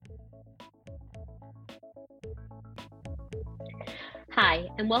Hi,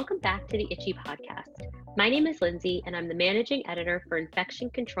 and welcome back to the ICHE Podcast. My name is Lindsay, and I'm the Managing Editor for Infection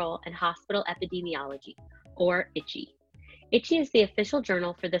Control and Hospital Epidemiology, or ICHE. ICHE is the official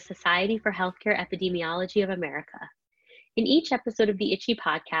journal for the Society for Healthcare Epidemiology of America. In each episode of the ICHE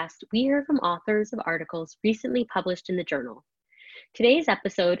Podcast, we hear from authors of articles recently published in the journal. Today's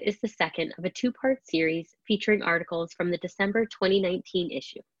episode is the second of a two-part series featuring articles from the December 2019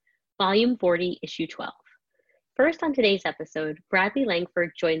 issue, Volume 40, Issue 12. First on today's episode, Bradley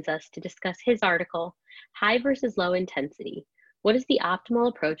Langford joins us to discuss his article, High versus Low Intensity: What is the Optimal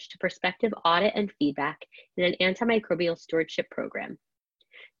Approach to Prospective Audit and Feedback in an Antimicrobial Stewardship Program?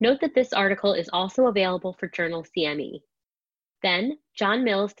 Note that this article is also available for Journal CME. Then, John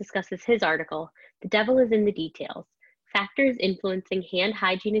Mills discusses his article, The Devil is in the Details: Factors Influencing Hand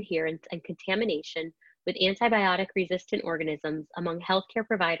Hygiene Adherence and Contamination with Antibiotic-Resistant Organisms Among Healthcare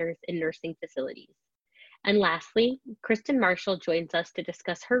Providers in Nursing Facilities. And lastly, Kristen Marshall joins us to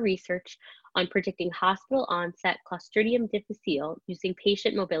discuss her research on predicting hospital onset Clostridium difficile using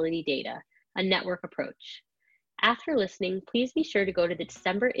patient mobility data, a network approach. After listening, please be sure to go to the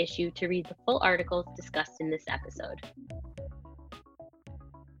December issue to read the full articles discussed in this episode.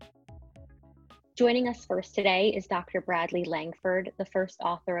 Joining us first today is Dr. Bradley Langford, the first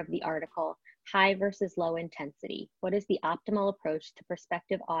author of the article, High versus Low Intensity: What is the Optimal Approach to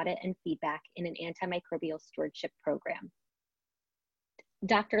Prospective Audit and Feedback in an Antimicrobial Stewardship Program?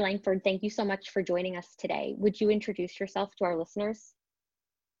 Dr. Langford, thank you so much for joining us today. Would you introduce yourself to our listeners?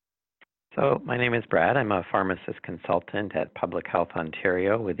 So my name is Brad. I'm a pharmacist consultant at Public Health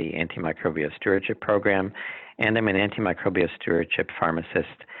Ontario with the Antimicrobial Stewardship Program, and I'm an antimicrobial stewardship pharmacist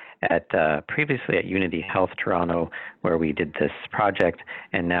previously at Unity Health Toronto, where we did this project,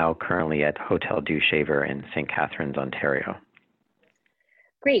 and now currently at Hotel du Shaver in St. Catharines, Ontario.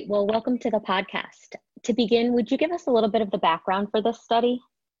 Great. Well, welcome to the podcast. To begin, would you give us a little bit of the background for this study?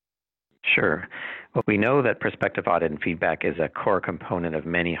 Sure. Well, we know that prospective audit and feedback is a core component of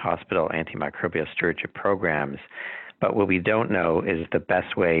many hospital antimicrobial stewardship programs. But what we don't know is the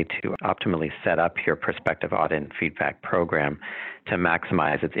best way to optimally set up your prospective audit and feedback program to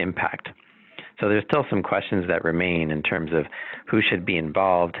maximize its impact. So there's still some questions that remain in terms of who should be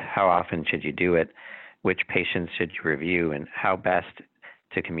involved, how often should you do it, which patients should you review, and how best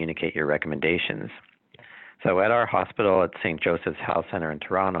to communicate your recommendations. So at our hospital at St. Joseph's Health Centre in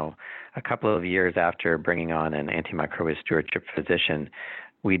Toronto, a couple of years after bringing on an antimicrobial stewardship physician,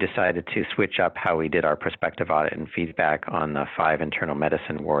 we decided to switch up how we did our prospective audit and feedback on the 5 internal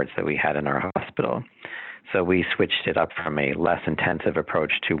medicine wards that we had in our hospital. So we switched it up from a less intensive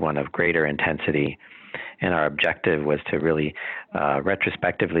approach to one of greater intensity. And our objective was to really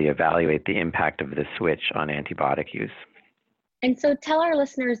retrospectively evaluate the impact of this switch on antibiotic use. And so tell our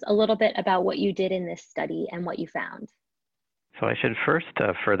listeners a little bit about what you did in this study and what you found. So I should first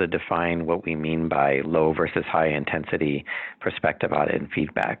further define what we mean by low versus high intensity prospective audit and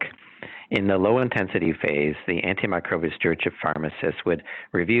feedback. In the low intensity phase, the antimicrobial stewardship pharmacist would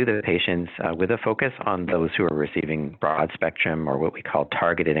review the patients with a focus on those who are receiving broad spectrum, or what we call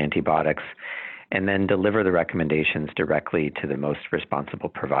targeted antibiotics, and then deliver the recommendations directly to the most responsible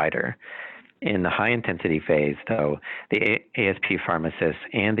provider. In the high-intensity phase, though, the ASP pharmacist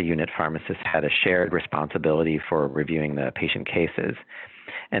and the unit pharmacist had a shared responsibility for reviewing the patient cases.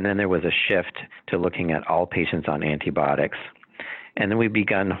 And then there was a shift to looking at all patients on antibiotics. And then we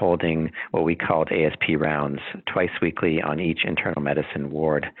begun holding what we called ASP rounds twice weekly on each internal medicine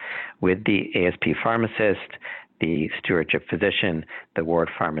ward, with the ASP pharmacist, the stewardship physician, the ward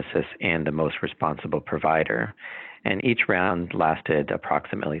pharmacist, and the most responsible provider. And each round lasted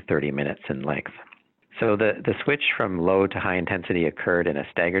approximately 30 minutes in length. So the switch from low to high intensity occurred in a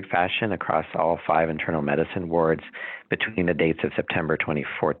staggered fashion across all 5 internal medicine wards between the dates of September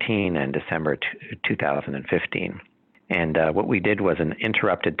 2014 and December 2015. And what we did was an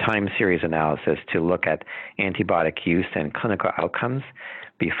interrupted time series analysis to look at antibiotic use and clinical outcomes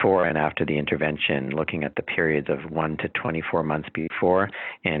before and after the intervention, looking at the periods of 1 to 24 months before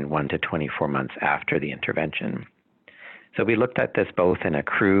and 1 to 24 months after the intervention. So we looked at this both in a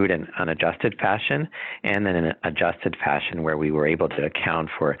crude and unadjusted fashion, and then in an adjusted fashion where we were able to account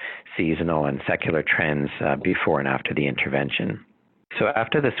for seasonal and secular trends before and after the intervention. So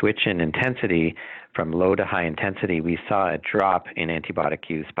after the switch in intensity from low to high intensity, we saw a drop in antibiotic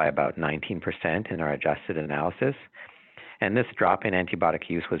use by about 19% in our adjusted analysis. And this drop in antibiotic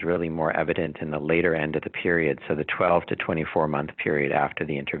use was really more evident in the later end of the period, so the 12 to 24 month period after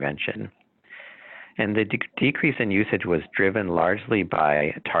the intervention. And the decrease in usage was driven largely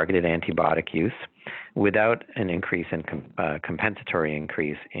by targeted antibiotic use without an increase in compensatory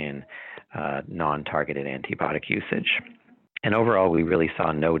increase in non-targeted antibiotic usage. And overall, we really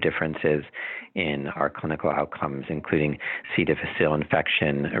saw no differences in our clinical outcomes, including C. difficile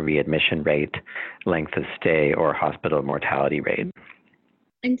infection, a readmission rate, length of stay, or hospital mortality rate.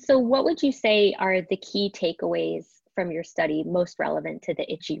 And so what would you say are the key takeaways from your study most relevant to the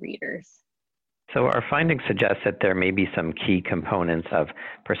ICHE readers? So our findings suggest that there may be some key components of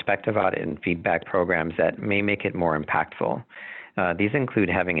prospective audit and feedback programs that may make it more impactful. These include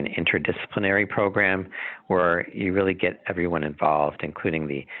having an interdisciplinary program where you really get everyone involved, including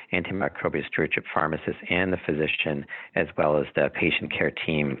the antimicrobial stewardship pharmacist and the physician, as well as the patient care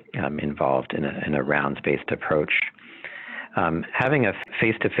team involved in a rounds-based approach. Having a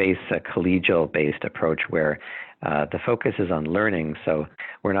face-to-face, collegial-based approach where the focus is on learning, so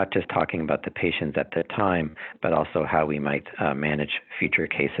we're not just talking about the patients at the time, but also how we might manage future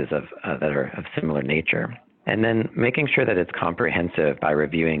cases that are of similar nature. And then making sure that it's comprehensive by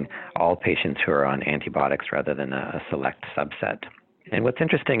reviewing all patients who are on antibiotics rather than a select subset. And what's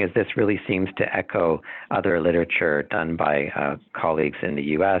interesting is this really seems to echo other literature done by colleagues in the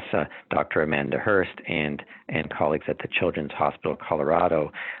U.S., Dr. Amanda Hurst and colleagues at the Children's Hospital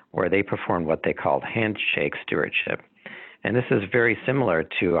Colorado, where they performed what they called handshake stewardship. And this is very similar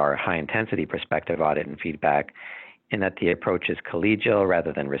to our high-intensity prospective audit and feedback in that the approach is collegial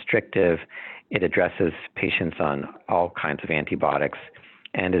rather than restrictive. It addresses patients on all kinds of antibiotics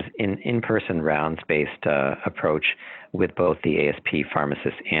and is an in-person rounds-based approach with both the ASP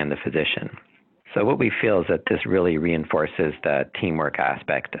pharmacist and the physician. So what we feel is that this really reinforces the teamwork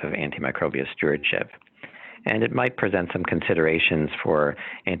aspect of antimicrobial stewardship. And it might present some considerations for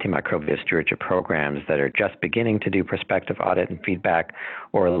antimicrobial stewardship programs that are just beginning to do prospective audit and feedback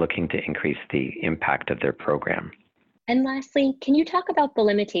or looking to increase the impact of their program. And lastly, can you talk about the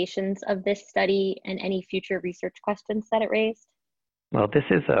limitations of this study and any future research questions that it raised? Well, this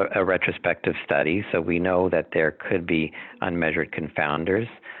is a retrospective study, so we know that there could be unmeasured confounders.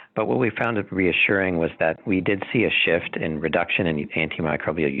 But what we found reassuring was that we did see a shift in reduction in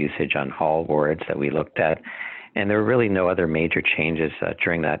antimicrobial usage on all wards that we looked at. And there were really no other major changes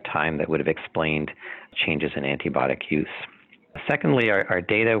during that time that would have explained changes in antibiotic use. Secondly, our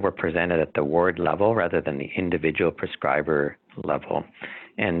data were presented at the ward level rather than the individual prescriber level.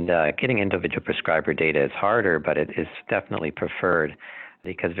 And getting individual prescriber data is harder, but it is definitely preferred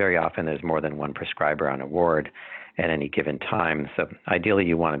because very often there's more than one prescriber on a ward at any given time. So ideally,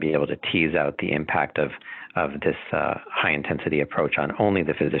 you want to be able to tease out the impact of this high-intensity approach on only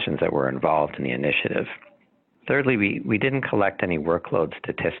the physicians that were involved in the initiative. Thirdly, we didn't collect any workload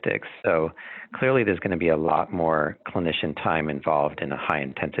statistics, so clearly there's going to be a lot more clinician time involved in a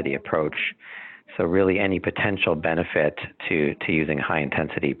high-intensity approach. So really any potential benefit to using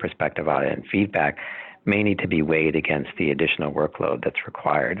high-intensity prospective audit and feedback may need to be weighed against the additional workload that's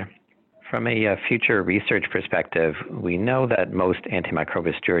required. From a future research perspective, we know that most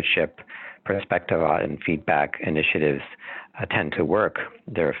antimicrobial stewardship prospective audit and feedback initiatives tend to work.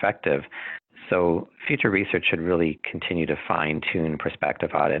 They're effective. So future research should really continue to fine-tune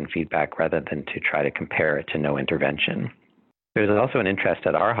prospective audit and feedback rather than to try to compare it to no intervention. There's also an interest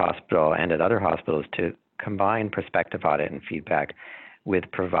at our hospital and at other hospitals to combine prospective audit and feedback with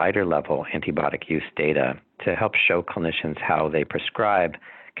provider-level antibiotic use data to help show clinicians how they prescribe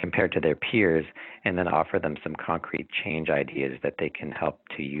compared to their peers, and then offer them some concrete change ideas that they can help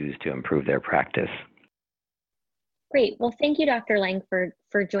to use to improve their practice. Great. Well, thank you, Dr. Langford,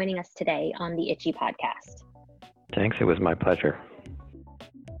 for joining us today on the ICHE Podcast. Thanks. It was my pleasure.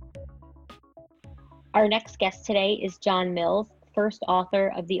 Our next guest today is John Mills, first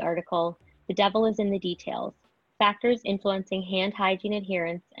author of the article, "The Devil is in the Details: Factors Influencing Hand Hygiene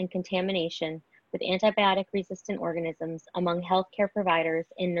Adherence and Contamination with Antibiotic-Resistant Organisms Among Healthcare Providers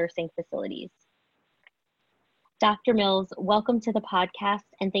in Nursing Facilities." Dr. Mills, welcome to the podcast,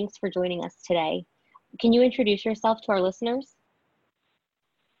 and thanks for joining us today. Can you introduce yourself to our listeners?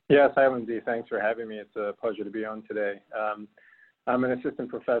 Yes, hi, Lindsay. Thanks for having me. It's a pleasure to be on today. I'm an assistant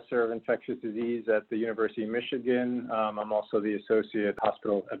professor of infectious disease at the University of Michigan. I'm also the associate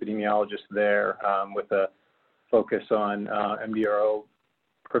hospital epidemiologist there with a focus on MDRO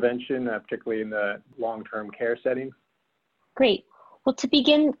prevention, particularly in the long-term care setting. Great. Well, to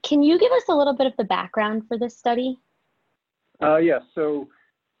begin, can you give us a little bit of the background for this study? Yes. So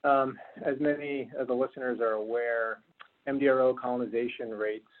as many of the listeners are aware, MDRO colonization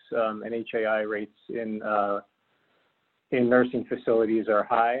rates and HAI rates in nursing facilities are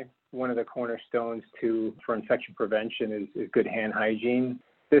high. One of the cornerstones for infection prevention is good hand hygiene.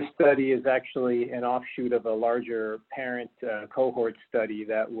 This study is actually an offshoot of a larger parent cohort study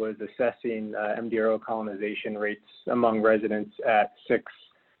that was assessing MDRO colonization rates among residents at 6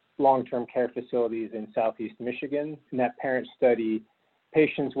 long-term care facilities in Southeast Michigan. In that parent study,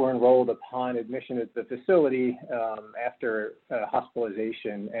 patients were enrolled upon admission at the facility after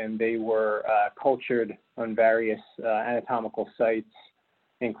hospitalization, and they were cultured on various anatomical sites,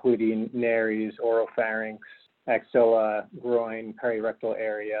 including nares, oropharynx, axilla, groin, perirectal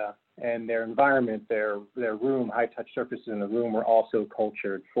area, and their environment, their room, high-touch surfaces in the room were also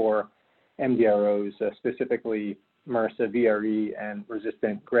cultured for MDROs, specifically MRSA, VRE, and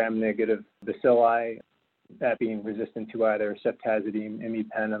resistant gram-negative bacilli, that being resistant to either ceftazidime,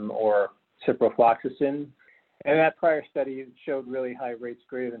 imipenem, or ciprofloxacin. And that prior study showed really high rates.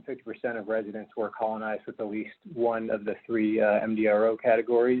 Greater than 50% of residents were colonized with at least one of the three MDRO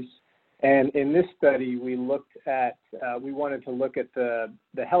categories. And in this study, we wanted to look at the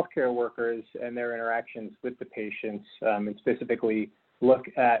healthcare workers and their interactions with the patients, and specifically look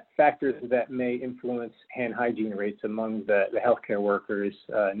at factors that may influence hand hygiene rates among the healthcare workers,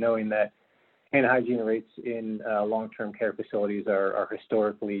 knowing that hand hygiene rates in long-term care facilities are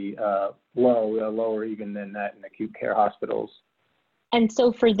historically lower even than that in acute care hospitals. And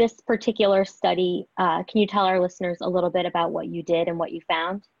so for this particular study, can you tell our listeners a little bit about what you did and what you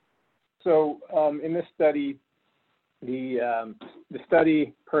found? So in this study, the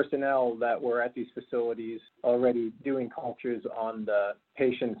study personnel that were at these facilities already doing cultures on the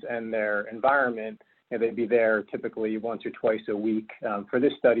patients and their environment, and they'd be there typically once or twice a week. For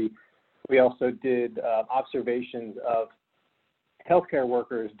this study, we also did observations of healthcare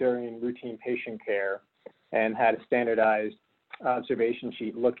workers during routine patient care and had a standardized observation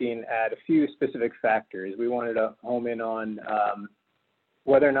sheet looking at a few specific factors. We wanted to home in on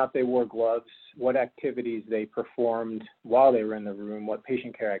whether or not they wore gloves, what activities they performed while they were in the room, what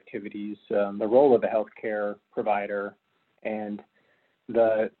patient care activities, the role of the healthcare provider, and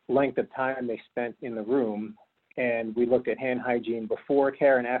the length of time they spent in the room. And we looked at hand hygiene before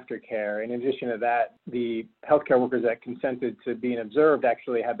care and after care. In addition to that, the healthcare workers that consented to being observed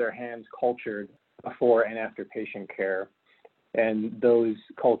actually had their hands cultured before and after patient care. And those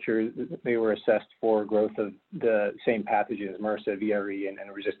cultures, they were assessed for growth of the same pathogens, MRSA, VRE, and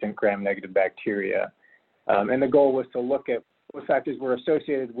resistant gram-negative bacteria. And the goal was to look at what factors were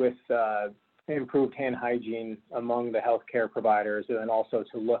associated with improved hand hygiene among the healthcare providers, and then also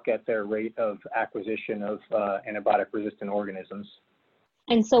to look at their rate of acquisition of antibiotic-resistant organisms.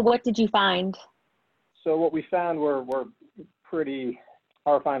 And so what did you find? So what we found were pretty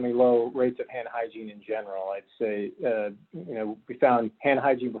horrifyingly low rates of hand hygiene in general. I'd say, we found hand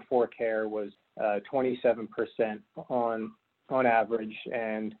hygiene before care was 27% on average,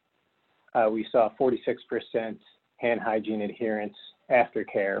 and we saw 46% hand hygiene adherence after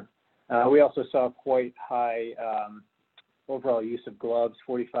care. We also saw quite high overall use of gloves.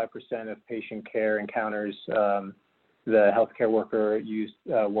 45% of patient care encounters the healthcare worker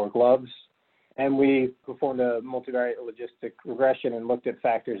wore gloves. And we performed a multivariate logistic regression and looked at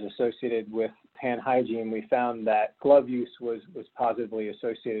factors associated with hand hygiene. We found that glove use was positively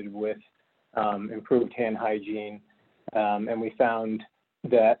associated with improved hand hygiene. And we found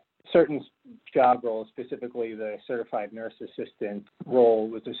that certain job roles, specifically the certified nurse assistant role,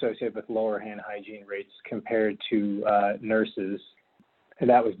 was associated with lower hand hygiene rates compared to nurses. And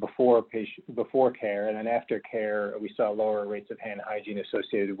that was before care. And then after care, we saw lower rates of hand hygiene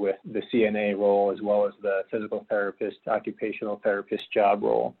associated with the CNA role, as well as the physical therapist, occupational therapist job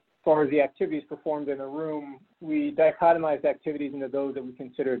role. As far as the activities performed in a room, we dichotomized activities into those that we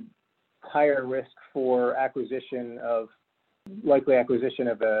considered higher risk for likely acquisition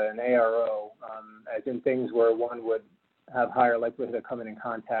of an ARO, as in things where one would have higher likelihood of coming in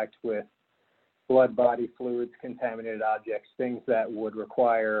contact with blood, body fluids, contaminated objects, things that would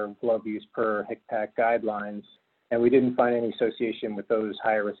require glove use per HICPAC guidelines. And we didn't find any association with those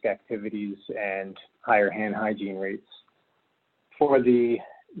higher risk activities and higher hand hygiene rates. For the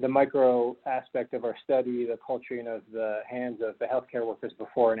micro aspect of our study, the culturing of the hands of the healthcare workers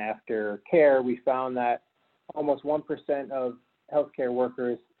before and after care, we found that almost 1% of healthcare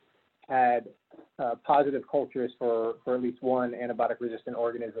workers had positive cultures for at least one antibiotic-resistant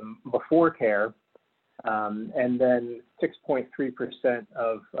organism before care, and then 6.3%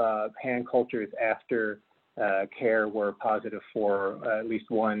 of hand cultures after care were positive for at least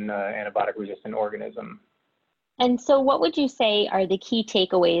one antibiotic-resistant organism. And so what would you say are the key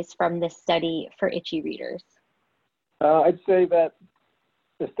takeaways from this study for ICHE readers? I'd say that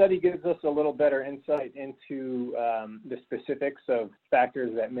the study gives us a little better insight into the specifics of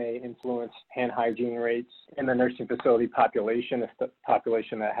factors that may influence hand hygiene rates in the nursing facility population, a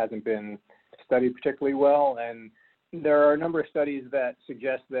population that hasn't been studied particularly well. And there are a number of studies that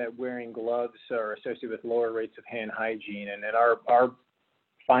suggest that wearing gloves are associated with lower rates of hand hygiene. And our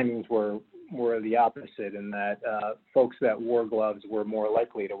findings were the opposite, in that folks that wore gloves were more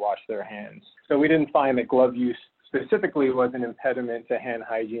likely to wash their hands. So we didn't find that glove use specifically was an impediment to hand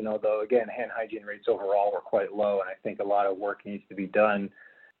hygiene, although, again, hand hygiene rates overall were quite low, and I think a lot of work needs to be done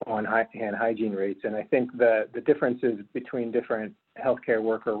on hand hygiene rates. And I think the differences between different healthcare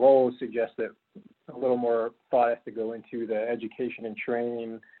worker roles suggest that a little more thought has to go into the education and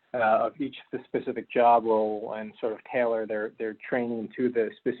training of each specific job role, and sort of tailor their training to the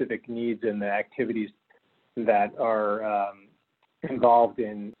specific needs and the activities that are involved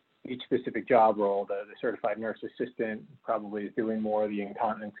in each specific job role. The certified nurse assistant probably is doing more of the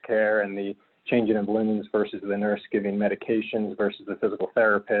incontinence care and the changing of linens versus the nurse giving medications versus the physical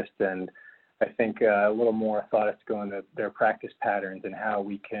therapist. And I think a little more thought has to go into their practice patterns and how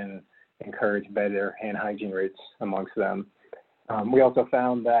we can encourage better hand hygiene rates amongst them. We also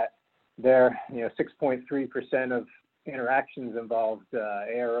found that 6.3% of interactions involved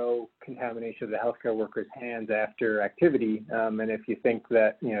ARO contamination of the healthcare worker's hands after activity. And if you think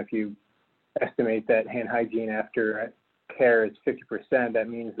that, if you estimate that hand hygiene after care is 50%, that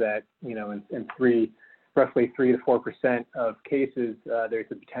means that, in roughly 3 to 4% of cases,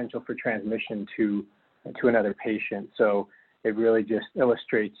 there's a potential for transmission to another patient. So it really just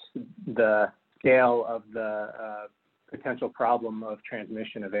illustrates the scale of the potential problem of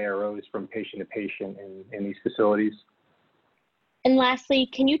transmission of AROs from patient to patient in these facilities. And lastly,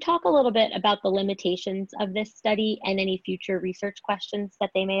 can you talk a little bit about the limitations of this study and any future research questions that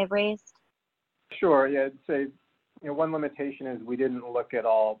they may have raised? Sure. Yeah, I'd say one limitation is we didn't look at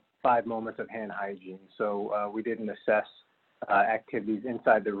all 5 moments of hand hygiene. So we didn't assess activities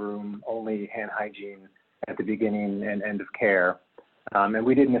inside the room, only hand hygiene at the beginning and end of care. And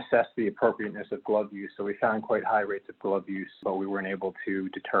we didn't assess the appropriateness of glove use. So we found quite high rates of glove use, but we weren't able to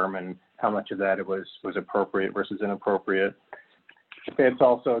determine how much of that it was appropriate versus inappropriate.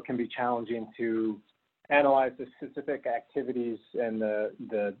 It can be challenging to analyze the specific activities and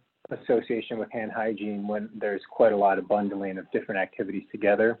the association with hand hygiene when there's quite a lot of bundling of different activities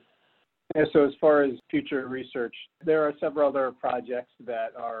together. And so as far as future research, there are several other projects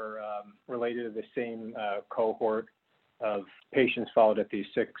that are related to the same cohort of patients followed at these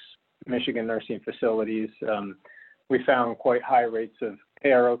 6 Michigan nursing facilities. We found quite high rates of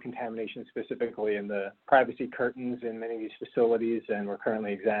ARO contamination, specifically in the privacy curtains in many of these facilities, and we're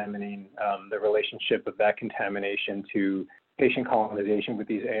currently examining the relationship of that contamination to patient colonization with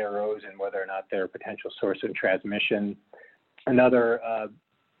these AROs and whether or not they're a potential source of transmission. Another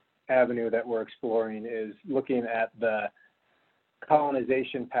avenue that we're exploring is looking at the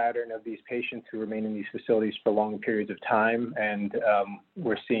colonization pattern of these patients who remain in these facilities for long periods of time, and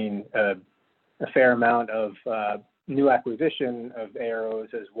we're seeing a fair amount of new acquisition of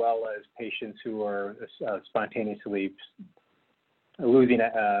AROs, as well as patients who are spontaneously losing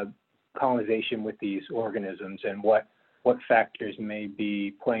colonization with these organisms, and what factors may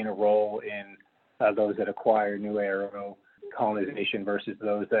be playing a role in those that acquire new ARO colonization versus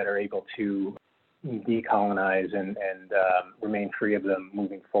those that are able to decolonize and remain free of them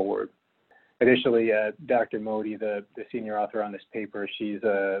moving forward. Additionally, Dr. Modi, the senior author on this paper, she's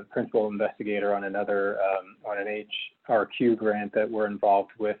a principal investigator on another on an HRQ grant that we're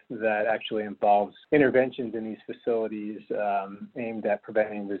involved with that actually involves interventions in these facilities aimed at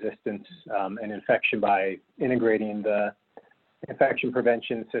preventing resistance and infection by integrating the infection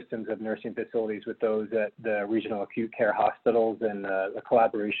prevention systems of nursing facilities with those at the regional acute care hospitals, and a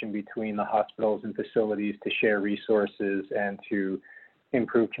collaboration between the hospitals and facilities to share resources and to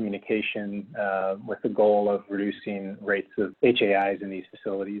improve communication with the goal of reducing rates of HAIs in these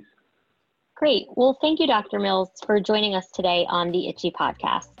facilities. Great. Well, thank you, Dr. Mills, for joining us today on the ICHE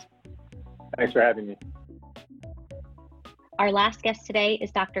Podcast. Thanks for having me. Our last guest today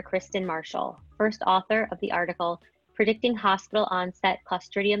is Dr. Kristen Marshall, first author of the article, Predicting Hospital Onset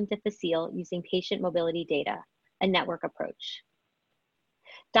Clostridium difficile Using Patient Mobility Data, a Network Approach.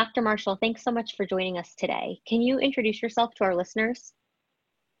 Dr. Marshall, thanks so much for joining us today. Can you introduce yourself to our listeners?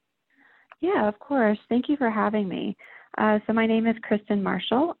 Yeah, of course. Thank you for having me. So my name is Kristen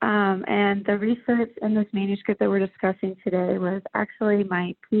Marshall, and the research in this manuscript that we're discussing today was actually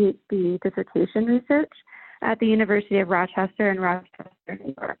my PhD dissertation research at the University of Rochester in Rochester,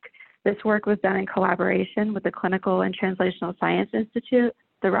 New York. This work was done in collaboration with the Clinical and Translational Science Institute,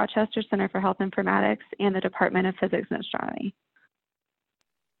 the Rochester Center for Health Informatics, and the Department of Physics and Astronomy.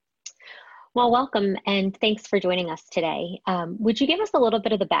 Well, welcome, and thanks for joining us today. Would you give us a little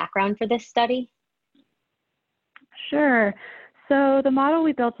bit of the background for this study? Sure. So the model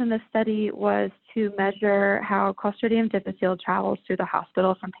we built in this study was to measure how Clostridium difficile travels through the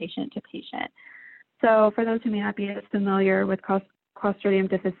hospital from patient to patient. So for those who may not be as familiar with Clostridium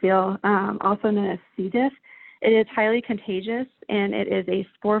difficile, also known as C. diff. It is highly contagious, and it is a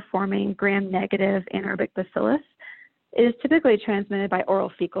spore-forming gram-negative anaerobic bacillus. It is typically transmitted by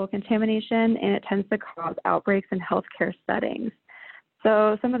oral fecal contamination, and it tends to cause outbreaks in healthcare settings.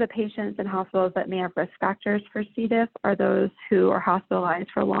 So some of the patients in hospitals that may have risk factors for C. diff are those who are hospitalized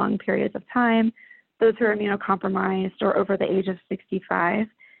for long periods of time, those who are immunocompromised or over the age of 65,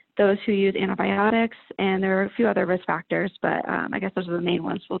 those who use antibiotics, and there are a few other risk factors, but I guess those are the main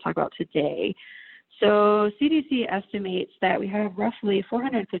ones we'll talk about today. So CDC estimates that we have roughly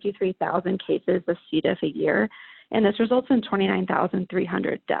 453,000 cases of C. diff a year, and this results in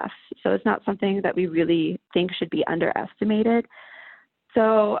 29,300 deaths. So it's not something that we really think should be underestimated.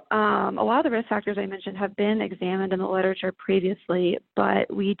 So a lot of the risk factors I mentioned have been examined in the literature previously,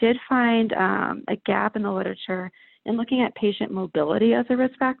 but we did find a gap in the literature in looking at patient mobility as a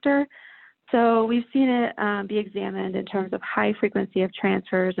risk factor. So we've seen it be examined in terms of high frequency of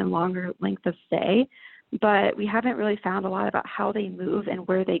transfers and longer length of stay, but we haven't really found a lot about how they move and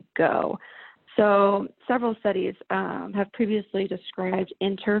where they go. So several studies have previously described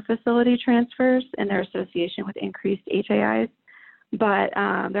inter-facility transfers and their association with increased HAIs. But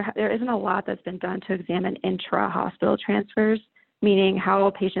there isn't a lot that's been done to examine intra-hospital transfers, meaning how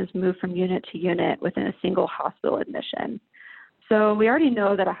patients move from unit to unit within a single hospital admission. So we already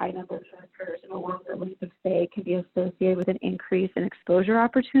know that a high number of transfers and a longer length of stay can be associated with an increase in exposure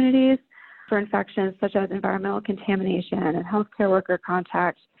opportunities for infections such as environmental contamination and healthcare worker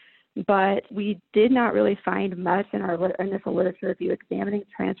contact. But we did not really find much in our initial literature review examining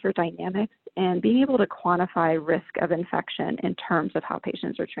transfer dynamics and being able to quantify risk of infection in terms of how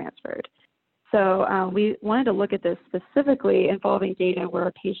patients are transferred. So we wanted to look at this specifically involving data where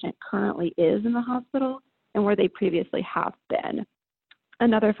a patient currently is in the hospital and where they previously have been.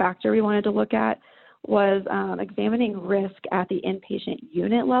 Another factor we wanted to look at was examining risk at the inpatient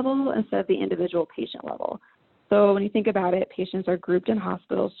unit level instead of the individual patient level. So when you think about it, patients are grouped in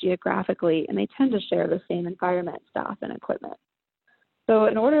hospitals geographically, and they tend to share the same environment, staff, and equipment. So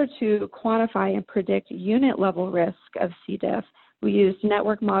in order to quantify and predict unit-level risk of C. diff, we used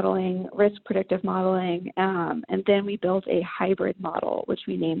network modeling, risk predictive modeling, and then we built a hybrid model, which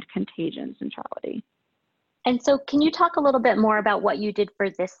we named contagion centrality. And so can you talk a little bit more about what you did for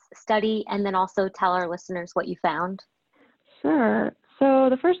this study and then also tell our listeners what you found? Sure. So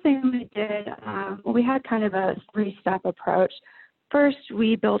the first thing we did, we had kind of a three-step approach. First,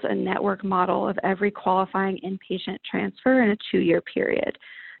 we built a network model of every qualifying inpatient transfer in a 2-year period.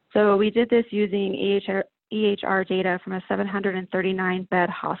 So we did this using EHR data from a 739-bed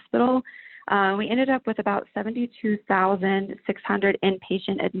hospital. We ended up with about 72,600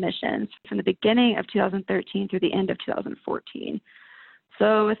 inpatient admissions from the beginning of 2013 through the end of 2014.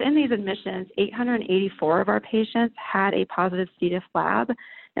 So within these admissions, 884 of our patients had a positive C. diff lab,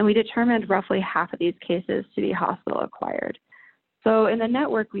 and we determined roughly half of these cases to be hospital acquired. So in the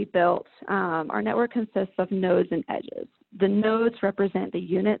network we built, our network consists of nodes and edges. The nodes represent the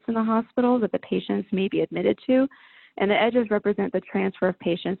units in the hospital that the patients may be admitted to, and the edges represent the transfer of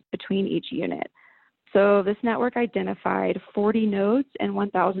patients between each unit. So this network identified 40 nodes and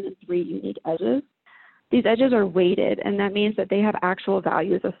 1,003 unique edges. These edges are weighted, and that means that they have actual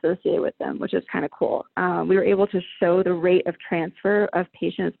values associated with them, which is kind of cool. We were able to show the rate of transfer of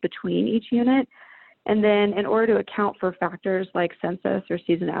patients between each unit. And then in order to account for factors like census or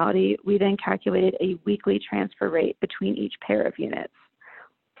seasonality, we then calculated a weekly transfer rate between each pair of units.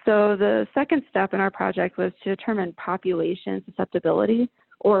 So the second step in our project was to determine population susceptibility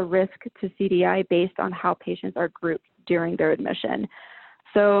or risk to CDI based on how patients are grouped during their admission.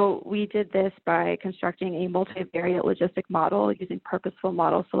 So we did this by constructing a multivariate logistic model using purposeful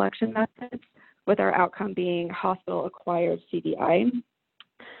model selection methods, with our outcome being hospital-acquired CDI.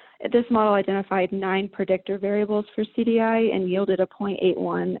 This model identified 9 predictor variables for CDI and yielded a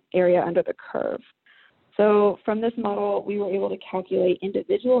 0.81 area under the curve. So from this model, we were able to calculate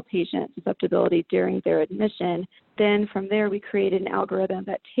individual patient susceptibility during their admission. Then from there, we created an algorithm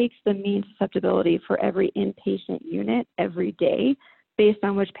that takes the mean susceptibility for every inpatient unit every day, based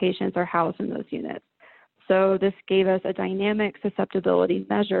on which patients are housed in those units. So this gave us a dynamic susceptibility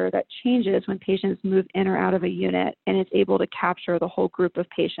measure that changes when patients move in or out of a unit, and it's able to capture the whole group of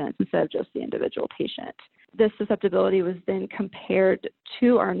patients instead of just the individual patient. This susceptibility was then compared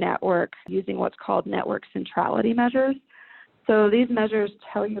to our network using what's called network centrality measures. So these measures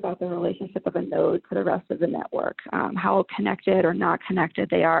tell you about the relationship of a node to the rest of the network, how connected or not connected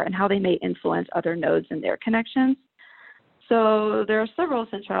they are, and how they may influence other nodes and their connections. So there are several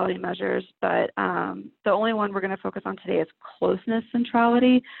centrality measures, but the only one we're going to focus on today is closeness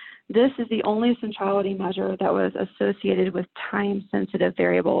centrality. This is the only centrality measure that was associated with time-sensitive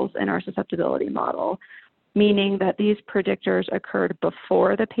variables in our susceptibility model, meaning that these predictors occurred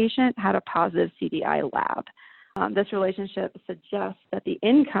before the patient had a positive CDI lab. This relationship suggests that the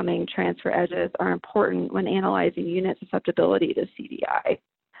incoming transfer edges are important when analyzing unit susceptibility to CDI.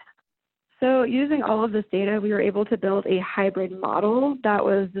 So using all of this data, we were able to build a hybrid model that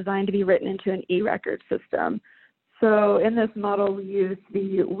was designed to be written into an e-record system. So in this model, we used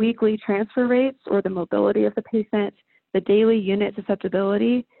the weekly transfer rates or the mobility of the patient, the daily unit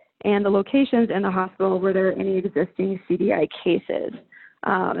susceptibility, and the locations in the hospital where there are any existing CDI cases.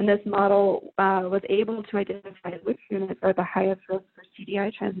 And this model was able to identify which units are the highest risk for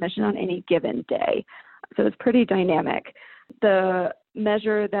CDI transmission on any given day. So it's pretty dynamic. The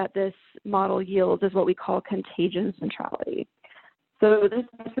measure that this model yields is what we call contagion centrality. So this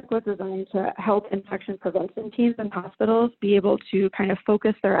metric was designed to help infection prevention teams in hospitals be able to kind of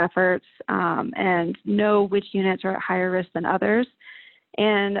focus their efforts and know which units are at higher risk than others.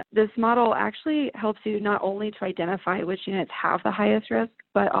 And this model actually helps you not only to identify which units have the highest risk,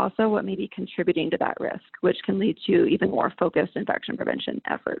 but also what may be contributing to that risk, which can lead to even more focused infection prevention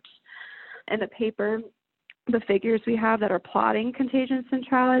efforts. In the paper, the figures we have that are plotting contagion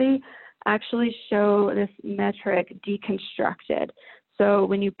centrality actually show this metric deconstructed. So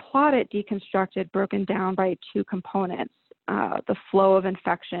when you plot it deconstructed, broken down by two components, the flow of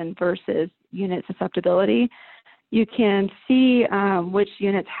infection versus unit susceptibility, you can see which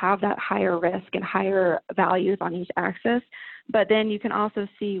units have that higher risk and higher values on each axis, but then you can also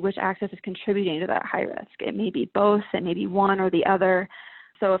see which axis is contributing to that high risk. It may be both, it may be one or the other.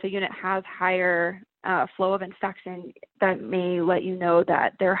 So if a unit has higher flow of infection, that may let you know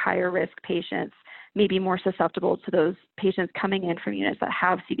that their higher risk patients may be more susceptible to those patients coming in from units that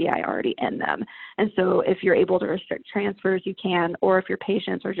have CDI already in them. And so if you're able to restrict transfers, you can, or if your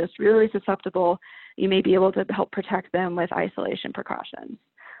patients are just really susceptible, you may be able to help protect them with isolation precautions.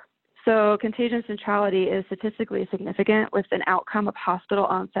 So contagion centrality is statistically significant with an outcome of hospital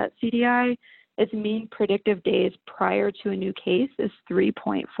onset CDI. Its mean predictive days prior to a new case is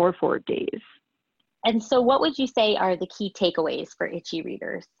 3.44 days. And so what would you say are the key takeaways for ICHE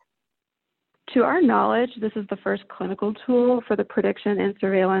readers? To our knowledge, this is the first clinical tool for the prediction and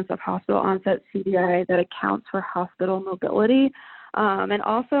surveillance of hospital onset CDI that accounts for hospital mobility and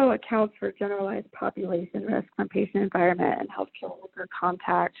also accounts for generalized population risk from patient environment and healthcare worker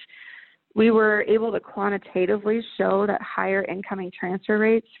contact. We were able to quantitatively show that higher incoming transfer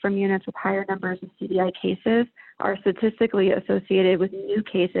rates from units with higher numbers of CDI cases are statistically associated with new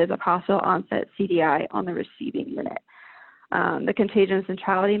cases of hospital onset CDI on the receiving unit. The contagion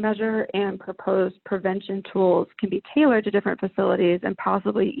centrality measure and proposed prevention tools can be tailored to different facilities and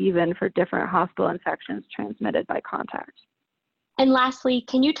possibly even for different hospital infections transmitted by contact. And lastly,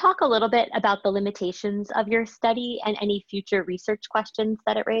 can you talk a little bit about the limitations of your study and any future research questions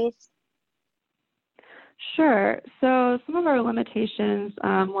that it raised? Sure. So some of our limitations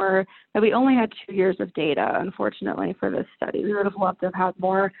were that we only had 2 years of data, unfortunately, for this study. We would have loved to have had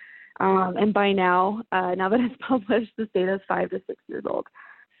more. And by now that it's published, this data is 5 to 6 years old.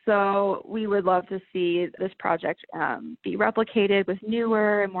 So we would love to see this project be replicated with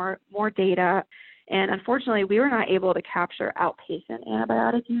newer and more data. And unfortunately, we were not able to capture outpatient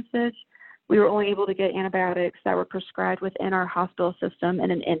antibiotic usage. We were only able to get antibiotics that were prescribed within our hospital system in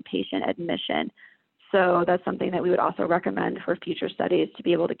an inpatient admission. So that's something that we would also recommend for future studies to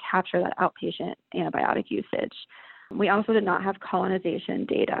be able to capture that outpatient antibiotic usage. We also did not have colonization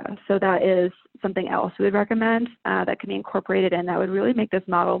data. So that is something else we would recommend that can be incorporated in that would really make this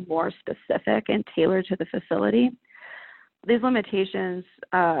model more specific and tailored to the facility. These limitations,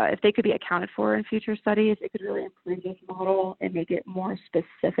 if they could be accounted for in future studies, it could really improve this model and make it more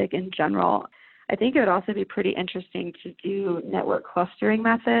specific in general. I think it would also be pretty interesting to do network clustering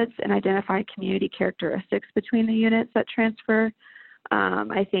methods and identify community characteristics between the units that transfer.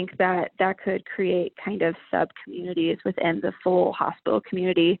 I think that could create kind of sub-communities within the full hospital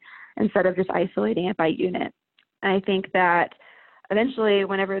community instead of just isolating it by unit. And I think that eventually,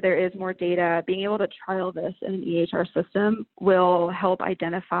 whenever there is more data, being able to trial this in an EHR system will help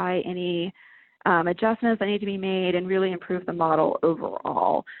identify any adjustments that need to be made and really improve the model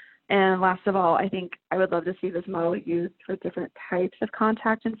overall. And last of all, I think I would love to see this model used for different types of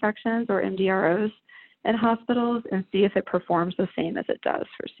contact infections or MDROs in hospitals and see if it performs the same as it does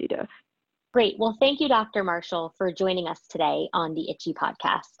for C. diff. Great. Well, thank you, Dr. Marshall, for joining us today on the ICHE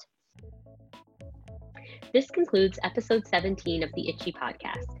Podcast. This concludes episode 17 of the ICHE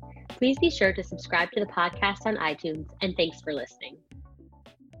Podcast. Please be sure to subscribe to the podcast on iTunes, and thanks for listening.